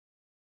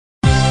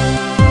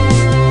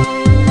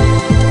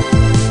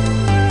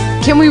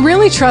Can we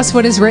really trust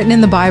what is written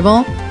in the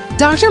Bible?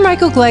 Dr.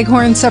 Michael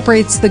Gleghorn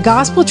separates the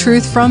gospel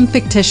truth from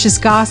fictitious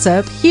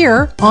gossip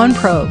here on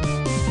Probe.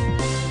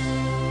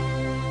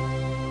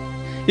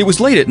 It was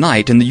late at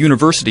night and the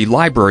university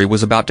library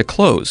was about to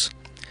close.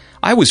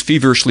 I was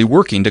feverishly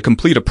working to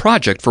complete a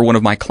project for one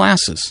of my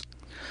classes.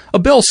 A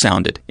bell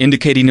sounded,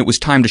 indicating it was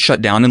time to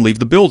shut down and leave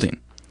the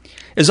building.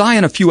 As I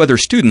and a few other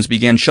students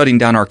began shutting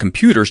down our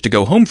computers to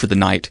go home for the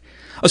night,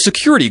 a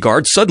security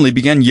guard suddenly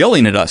began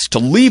yelling at us to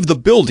leave the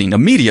building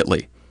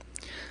immediately.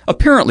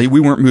 Apparently, we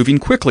weren't moving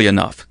quickly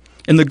enough,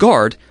 and the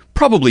guard,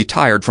 probably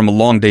tired from a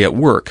long day at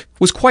work,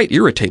 was quite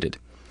irritated.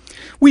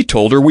 We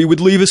told her we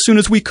would leave as soon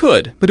as we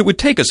could, but it would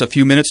take us a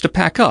few minutes to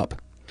pack up.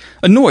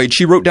 Annoyed,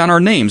 she wrote down our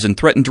names and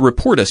threatened to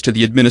report us to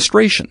the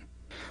administration.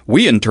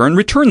 We, in turn,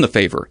 returned the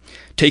favor,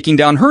 taking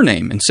down her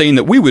name and saying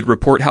that we would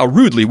report how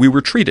rudely we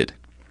were treated.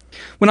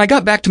 When I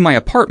got back to my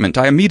apartment,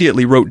 I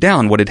immediately wrote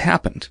down what had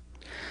happened.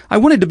 I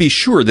wanted to be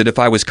sure that if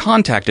I was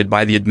contacted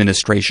by the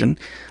administration,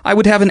 I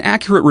would have an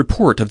accurate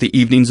report of the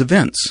evening's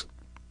events.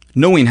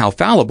 Knowing how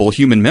fallible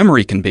human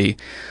memory can be,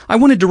 I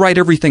wanted to write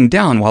everything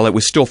down while it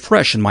was still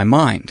fresh in my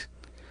mind.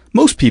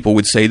 Most people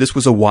would say this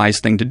was a wise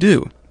thing to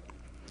do.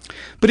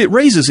 But it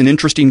raises an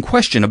interesting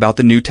question about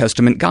the New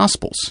Testament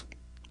Gospels.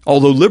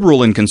 Although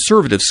liberal and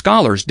conservative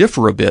scholars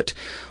differ a bit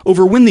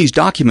over when these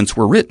documents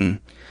were written,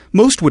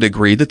 most would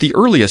agree that the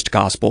earliest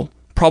Gospel,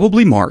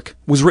 probably Mark,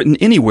 was written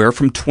anywhere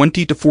from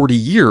 20 to 40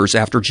 years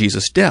after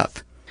Jesus'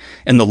 death,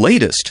 and the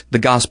latest, the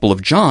Gospel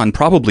of John,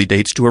 probably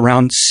dates to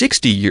around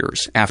 60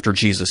 years after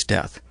Jesus'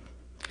 death.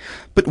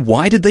 But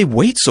why did they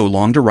wait so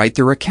long to write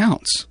their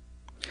accounts?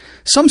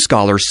 Some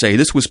scholars say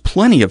this was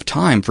plenty of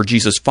time for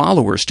Jesus'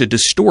 followers to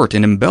distort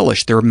and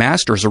embellish their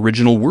master's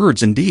original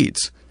words and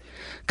deeds.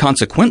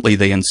 Consequently,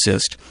 they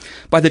insist,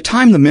 by the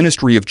time the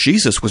ministry of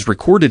Jesus was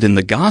recorded in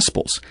the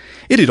Gospels,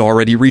 it had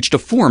already reached a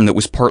form that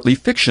was partly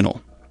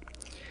fictional.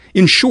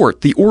 In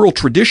short, the oral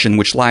tradition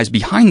which lies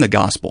behind the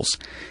Gospels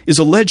is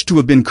alleged to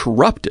have been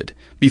corrupted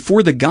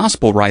before the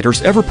Gospel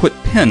writers ever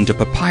put pen to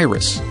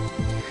papyrus.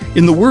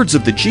 In the words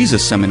of the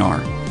Jesus Seminar,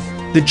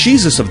 the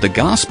Jesus of the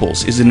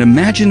Gospels is an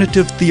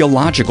imaginative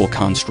theological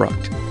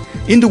construct,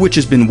 into which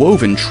has been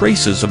woven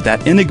traces of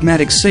that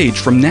enigmatic sage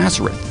from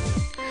Nazareth,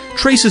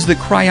 traces that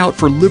cry out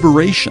for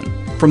liberation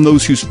from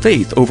those whose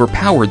faith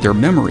overpowered their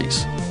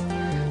memories.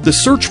 The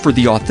search for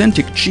the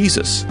authentic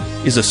Jesus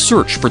is a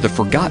search for the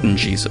forgotten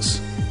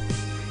Jesus.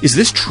 Is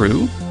this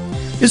true?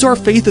 Is our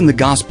faith in the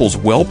Gospels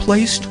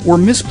well-placed or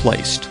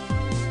misplaced?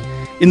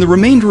 In the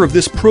remainder of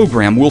this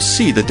program, we'll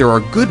see that there are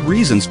good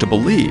reasons to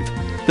believe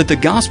that the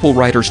Gospel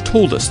writers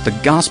told us the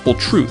gospel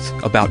truth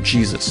about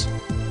Jesus.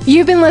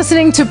 You've been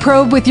listening to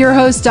Probe with your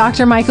host,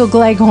 Dr. Michael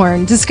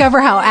Gleghorn. Discover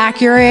how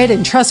accurate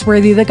and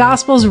trustworthy the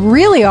Gospels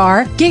really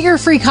are. Get your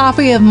free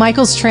copy of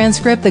Michael's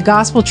transcript, The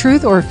Gospel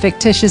Truth or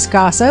Fictitious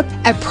Gossip,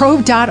 at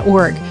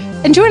probe.org.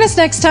 And join us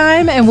next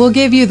time, and we'll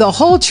give you the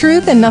whole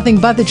truth and nothing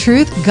but the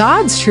truth,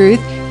 God's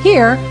truth,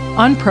 here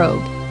on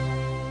Probe.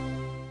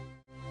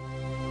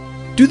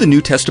 Do the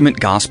New Testament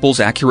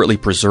Gospels accurately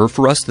preserve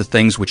for us the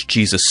things which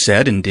Jesus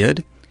said and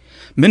did?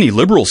 Many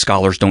liberal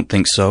scholars don't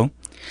think so.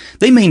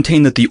 They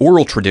maintain that the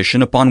oral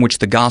tradition upon which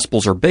the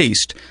Gospels are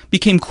based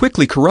became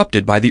quickly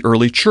corrupted by the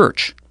early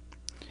church.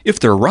 If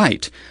they're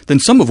right, then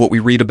some of what we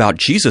read about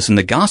Jesus in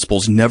the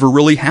Gospels never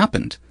really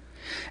happened.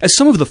 As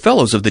some of the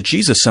fellows of the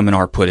Jesus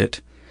Seminar put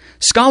it,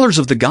 scholars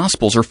of the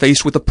Gospels are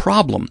faced with a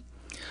problem.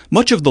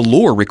 Much of the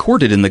lore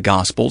recorded in the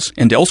Gospels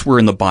and elsewhere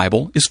in the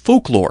Bible is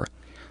folklore,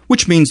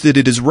 which means that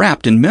it is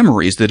wrapped in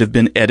memories that have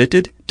been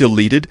edited,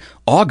 deleted,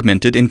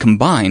 augmented, and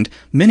combined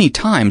many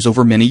times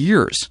over many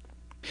years.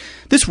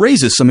 This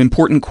raises some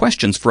important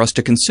questions for us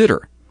to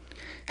consider.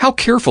 How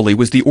carefully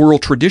was the oral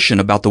tradition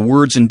about the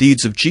words and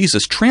deeds of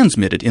Jesus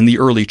transmitted in the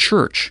early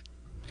church?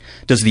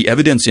 Does the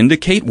evidence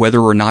indicate whether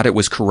or not it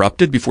was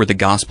corrupted before the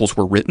Gospels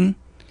were written?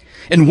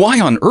 And why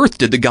on earth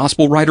did the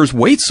Gospel writers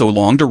wait so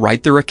long to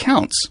write their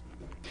accounts?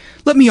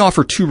 Let me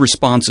offer two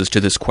responses to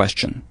this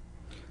question.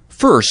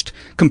 First,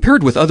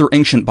 compared with other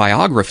ancient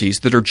biographies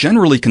that are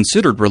generally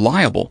considered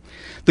reliable,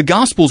 the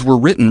Gospels were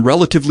written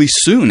relatively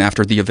soon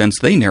after the events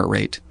they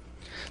narrate.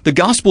 The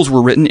Gospels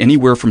were written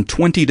anywhere from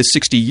 20 to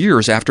 60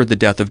 years after the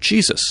death of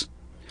Jesus.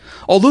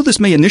 Although this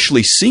may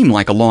initially seem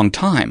like a long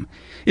time,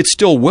 it's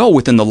still well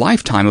within the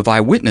lifetime of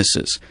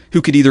eyewitnesses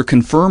who could either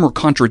confirm or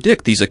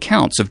contradict these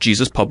accounts of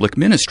Jesus' public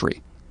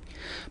ministry.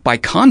 By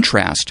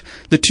contrast,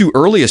 the two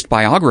earliest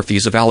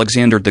biographies of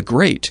Alexander the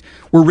Great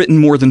were written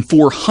more than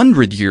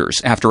 400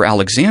 years after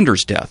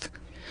Alexander's death,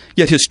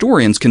 yet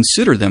historians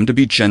consider them to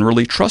be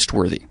generally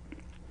trustworthy.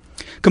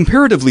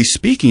 Comparatively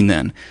speaking,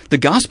 then, the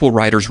Gospel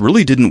writers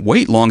really didn't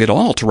wait long at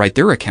all to write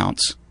their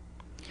accounts.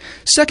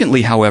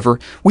 Secondly, however,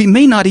 we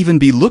may not even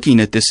be looking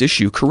at this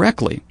issue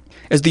correctly.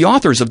 As the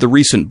authors of the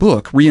recent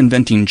book,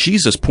 Reinventing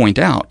Jesus, point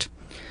out,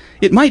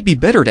 it might be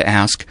better to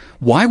ask,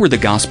 why were the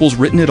Gospels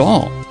written at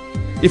all?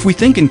 If we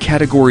think in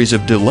categories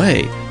of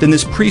delay, then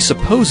this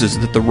presupposes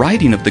that the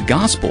writing of the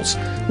Gospels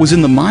was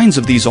in the minds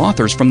of these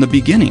authors from the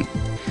beginning.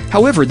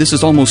 However, this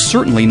is almost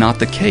certainly not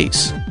the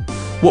case.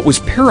 What was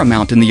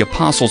paramount in the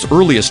apostles'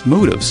 earliest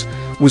motives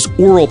was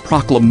oral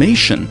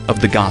proclamation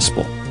of the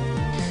gospel.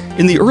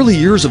 In the early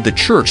years of the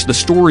church, the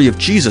story of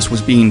Jesus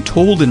was being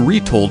told and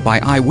retold by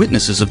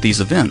eyewitnesses of these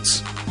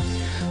events.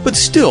 But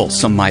still,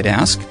 some might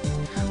ask,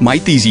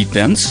 might these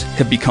events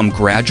have become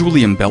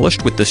gradually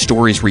embellished with the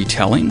story's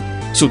retelling,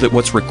 so that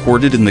what's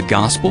recorded in the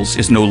Gospels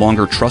is no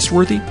longer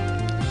trustworthy?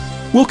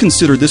 We'll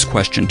consider this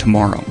question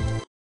tomorrow.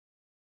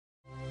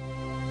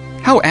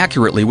 How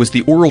accurately was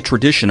the oral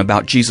tradition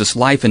about Jesus'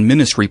 life and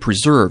ministry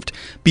preserved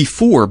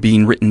before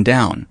being written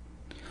down?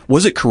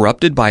 Was it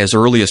corrupted by his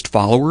earliest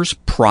followers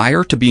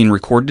prior to being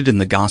recorded in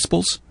the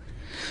Gospels?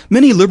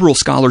 Many liberal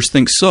scholars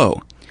think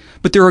so,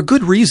 but there are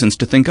good reasons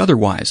to think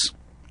otherwise.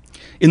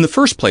 In the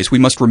first place, we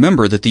must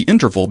remember that the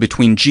interval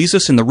between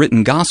Jesus and the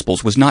written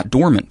Gospels was not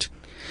dormant.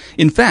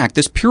 In fact,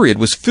 this period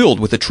was filled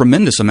with a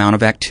tremendous amount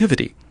of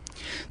activity.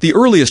 The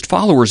earliest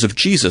followers of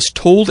Jesus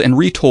told and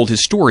retold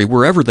his story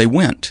wherever they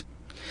went.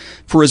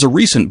 For as a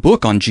recent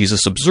book on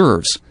Jesus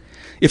observes,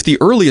 if the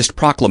earliest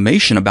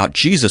proclamation about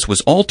Jesus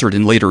was altered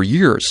in later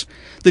years,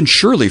 then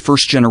surely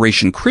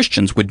first-generation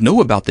Christians would know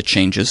about the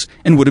changes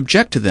and would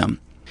object to them.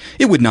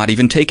 It would not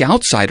even take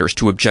outsiders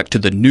to object to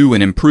the new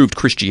and improved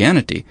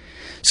Christianity,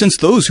 since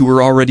those who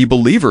were already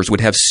believers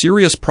would have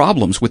serious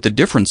problems with the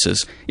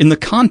differences in the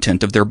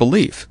content of their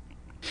belief.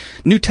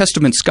 New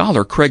Testament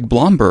scholar Craig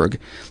Blomberg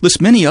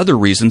lists many other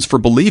reasons for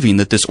believing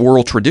that this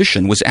oral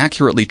tradition was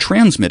accurately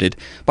transmitted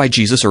by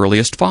Jesus'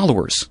 earliest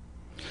followers.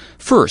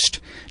 First,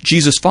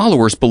 Jesus'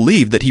 followers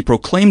believed that he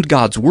proclaimed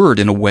God's word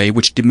in a way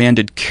which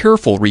demanded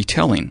careful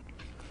retelling.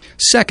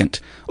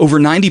 Second, over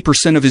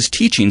 90% of his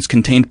teachings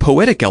contained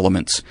poetic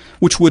elements,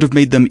 which would have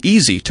made them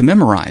easy to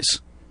memorize.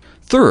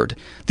 Third,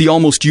 the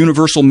almost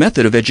universal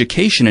method of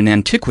education in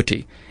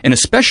antiquity, and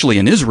especially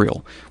in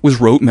Israel, was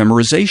rote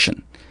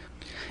memorization.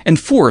 And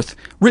fourth,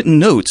 written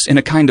notes in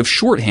a kind of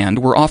shorthand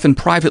were often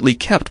privately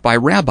kept by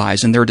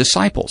rabbis and their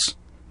disciples.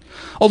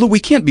 Although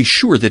we can't be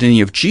sure that any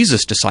of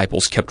Jesus'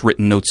 disciples kept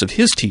written notes of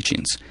his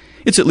teachings,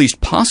 it's at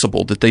least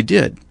possible that they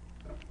did.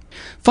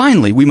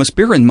 Finally, we must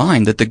bear in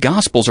mind that the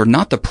Gospels are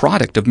not the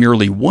product of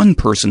merely one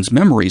person's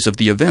memories of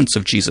the events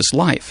of Jesus'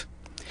 life.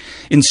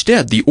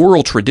 Instead, the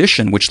oral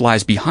tradition which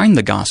lies behind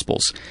the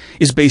Gospels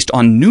is based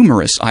on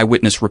numerous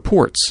eyewitness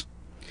reports.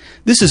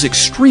 This is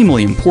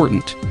extremely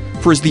important,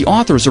 for as the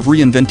authors of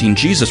Reinventing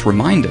Jesus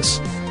remind us,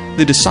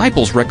 the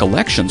disciples'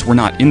 recollections were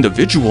not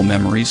individual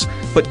memories,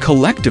 but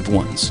collective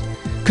ones,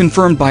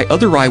 confirmed by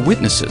other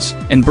eyewitnesses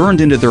and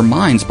burned into their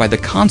minds by the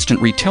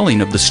constant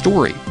retelling of the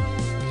story.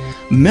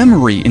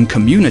 Memory in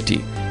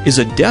community is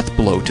a death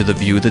blow to the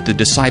view that the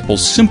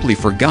disciples simply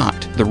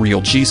forgot the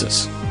real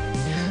Jesus.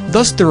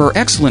 Thus, there are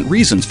excellent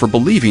reasons for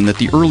believing that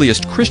the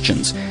earliest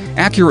Christians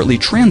accurately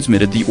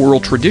transmitted the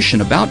oral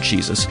tradition about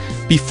Jesus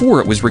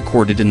before it was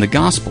recorded in the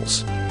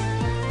Gospels.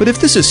 But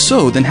if this is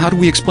so, then how do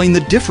we explain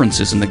the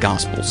differences in the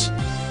Gospels?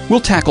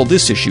 We'll tackle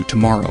this issue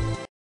tomorrow.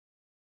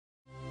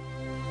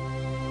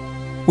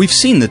 We've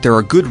seen that there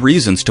are good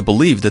reasons to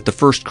believe that the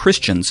first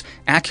Christians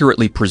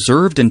accurately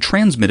preserved and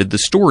transmitted the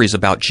stories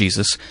about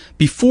Jesus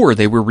before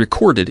they were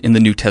recorded in the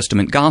New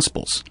Testament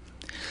Gospels.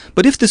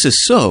 But if this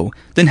is so,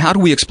 then how do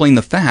we explain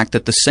the fact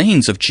that the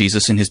sayings of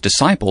Jesus and his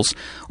disciples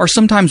are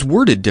sometimes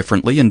worded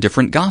differently in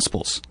different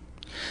Gospels?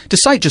 To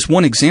cite just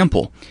one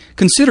example,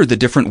 consider the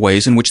different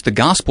ways in which the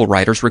Gospel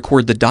writers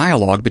record the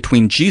dialogue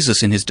between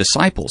Jesus and his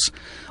disciples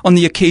on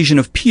the occasion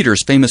of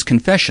Peter's famous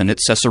confession at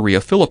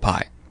Caesarea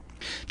Philippi.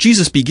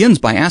 Jesus begins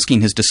by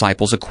asking his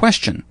disciples a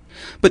question,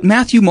 but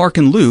Matthew, Mark,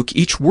 and Luke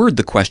each word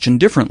the question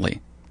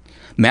differently.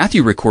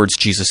 Matthew records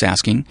Jesus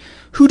asking,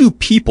 "Who do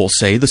people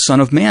say the Son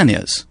of Man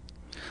is?"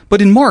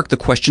 But in Mark, the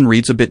question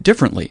reads a bit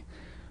differently.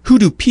 "Who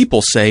do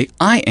people say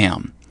I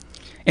am?"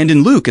 And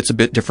in Luke, it's a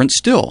bit different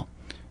still.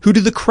 "Who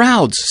do the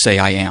crowds say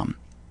I am?"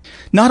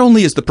 Not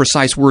only is the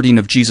precise wording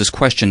of Jesus'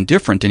 question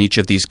different in each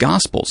of these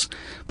Gospels,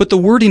 but the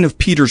wording of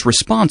Peter's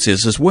response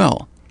is as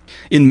well.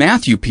 In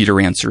Matthew,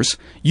 Peter answers,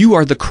 "You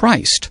are the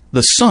Christ,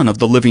 the Son of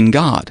the living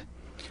God."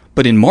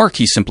 But in Mark,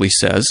 he simply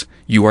says,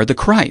 "You are the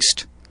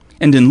Christ."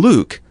 And in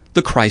Luke,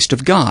 "the Christ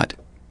of God."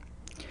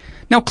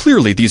 Now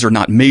clearly these are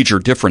not major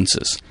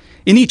differences.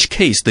 In each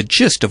case, the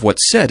gist of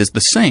what's said is the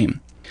same.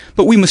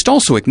 But we must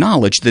also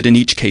acknowledge that in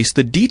each case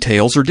the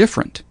details are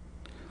different.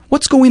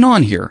 What's going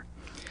on here?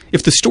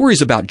 If the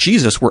stories about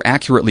Jesus were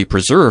accurately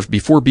preserved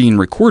before being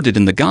recorded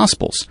in the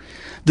Gospels,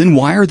 then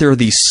why are there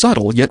these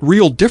subtle yet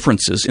real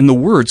differences in the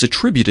words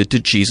attributed to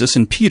Jesus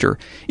and Peter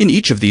in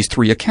each of these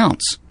three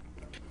accounts?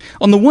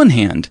 On the one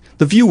hand,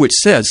 the view which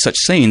says such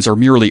sayings are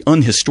merely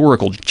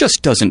unhistorical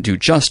just doesn't do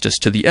justice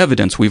to the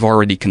evidence we've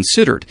already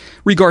considered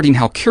regarding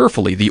how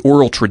carefully the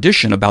oral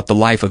tradition about the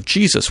life of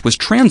Jesus was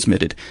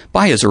transmitted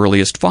by his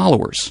earliest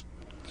followers.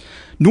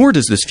 Nor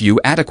does this view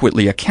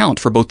adequately account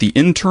for both the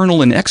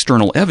internal and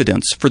external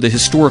evidence for the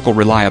historical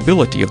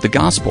reliability of the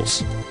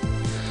Gospels.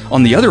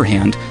 On the other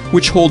hand,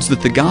 which holds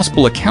that the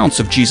Gospel accounts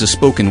of Jesus'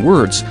 spoken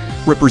words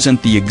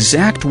represent the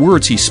exact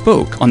words he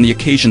spoke on the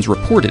occasions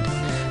reported,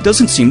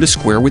 doesn't seem to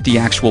square with the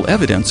actual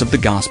evidence of the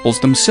Gospels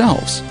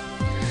themselves.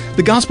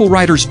 The Gospel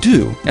writers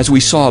do, as we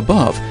saw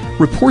above,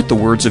 report the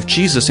words of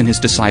Jesus and his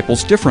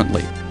disciples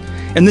differently.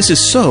 And this is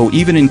so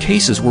even in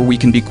cases where we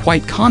can be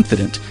quite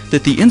confident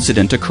that the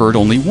incident occurred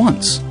only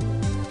once.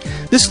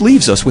 This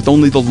leaves us with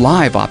only the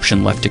live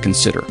option left to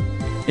consider,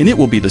 and it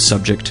will be the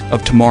subject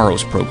of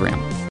tomorrow's program.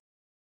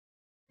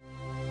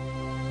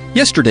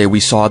 Yesterday we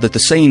saw that the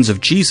sayings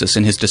of Jesus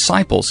and his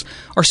disciples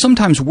are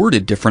sometimes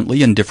worded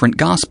differently in different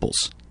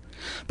Gospels.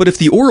 But if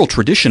the oral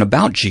tradition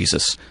about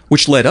Jesus,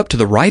 which led up to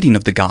the writing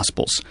of the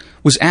Gospels,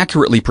 was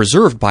accurately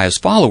preserved by his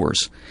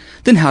followers,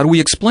 then how do we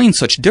explain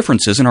such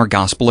differences in our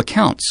Gospel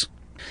accounts?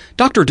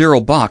 Dr.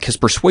 Darrell Bock has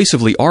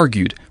persuasively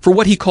argued for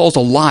what he calls a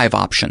live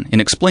option in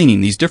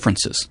explaining these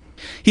differences.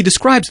 He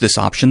describes this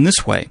option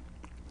this way.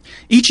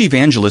 Each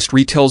evangelist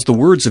retells the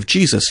words of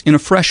Jesus in a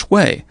fresh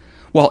way,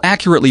 while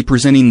accurately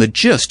presenting the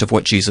gist of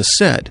what Jesus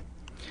said.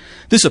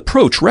 This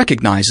approach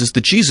recognizes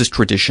the Jesus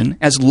tradition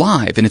as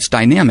live in its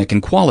dynamic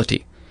and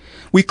quality.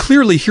 We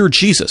clearly hear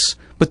Jesus,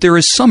 but there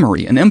is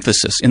summary and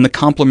emphasis in the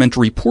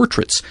complementary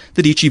portraits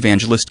that each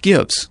evangelist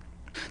gives.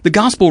 The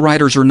Gospel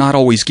writers are not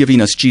always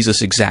giving us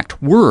Jesus'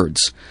 exact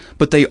words,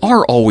 but they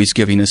are always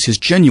giving us his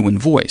genuine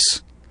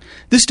voice.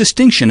 This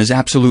distinction is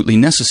absolutely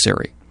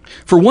necessary.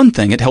 For one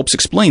thing, it helps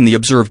explain the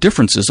observed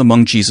differences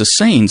among Jesus'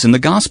 sayings in the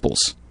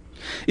Gospels.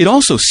 It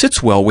also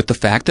sits well with the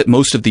fact that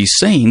most of these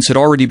sayings had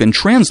already been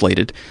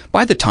translated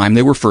by the time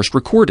they were first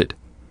recorded.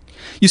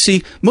 You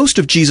see, most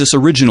of Jesus'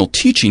 original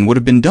teaching would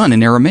have been done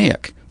in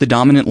Aramaic, the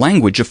dominant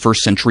language of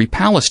first-century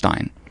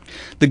Palestine.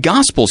 The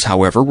Gospels,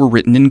 however, were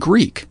written in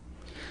Greek.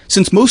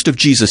 Since most of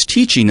Jesus'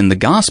 teaching in the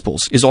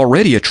Gospels is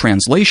already a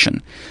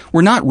translation,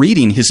 we're not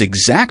reading his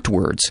exact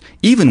words,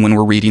 even when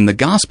we're reading the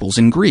Gospels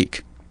in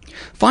Greek.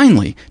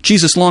 Finally,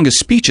 Jesus' longest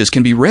speeches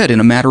can be read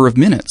in a matter of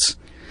minutes.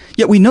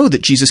 Yet we know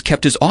that Jesus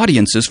kept his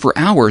audiences for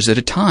hours at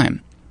a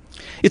time.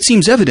 It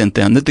seems evident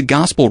then that the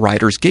Gospel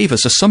writers gave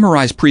us a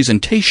summarized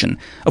presentation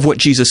of what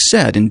Jesus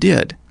said and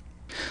did.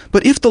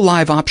 But if the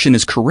live option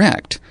is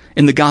correct,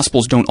 and the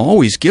Gospels don't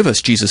always give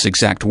us Jesus'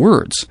 exact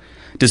words,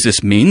 does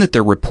this mean that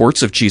their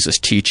reports of Jesus'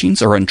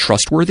 teachings are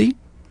untrustworthy?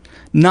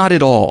 Not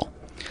at all.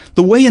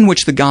 The way in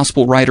which the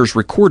Gospel writers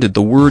recorded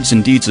the words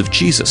and deeds of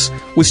Jesus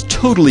was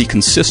totally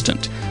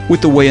consistent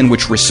with the way in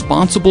which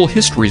responsible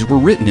histories were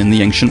written in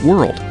the ancient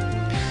world.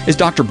 As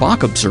Dr.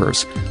 Bock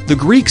observes, the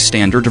Greek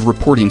standard of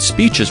reporting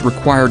speeches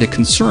required a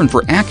concern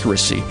for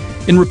accuracy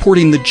in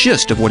reporting the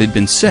gist of what had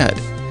been said,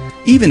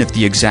 even if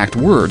the exact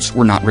words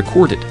were not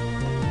recorded.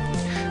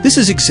 This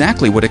is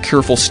exactly what a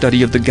careful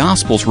study of the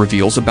Gospels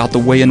reveals about the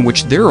way in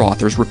which their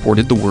authors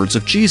reported the words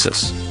of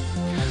Jesus.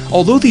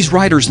 Although these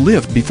writers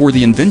lived before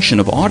the invention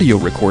of audio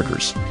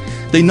recorders,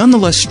 they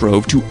nonetheless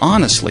strove to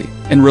honestly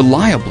and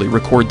reliably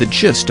record the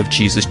gist of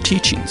Jesus'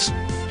 teachings.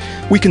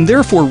 We can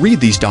therefore read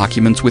these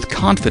documents with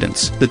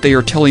confidence that they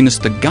are telling us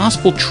the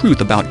gospel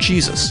truth about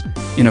Jesus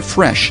in a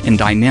fresh and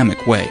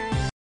dynamic way.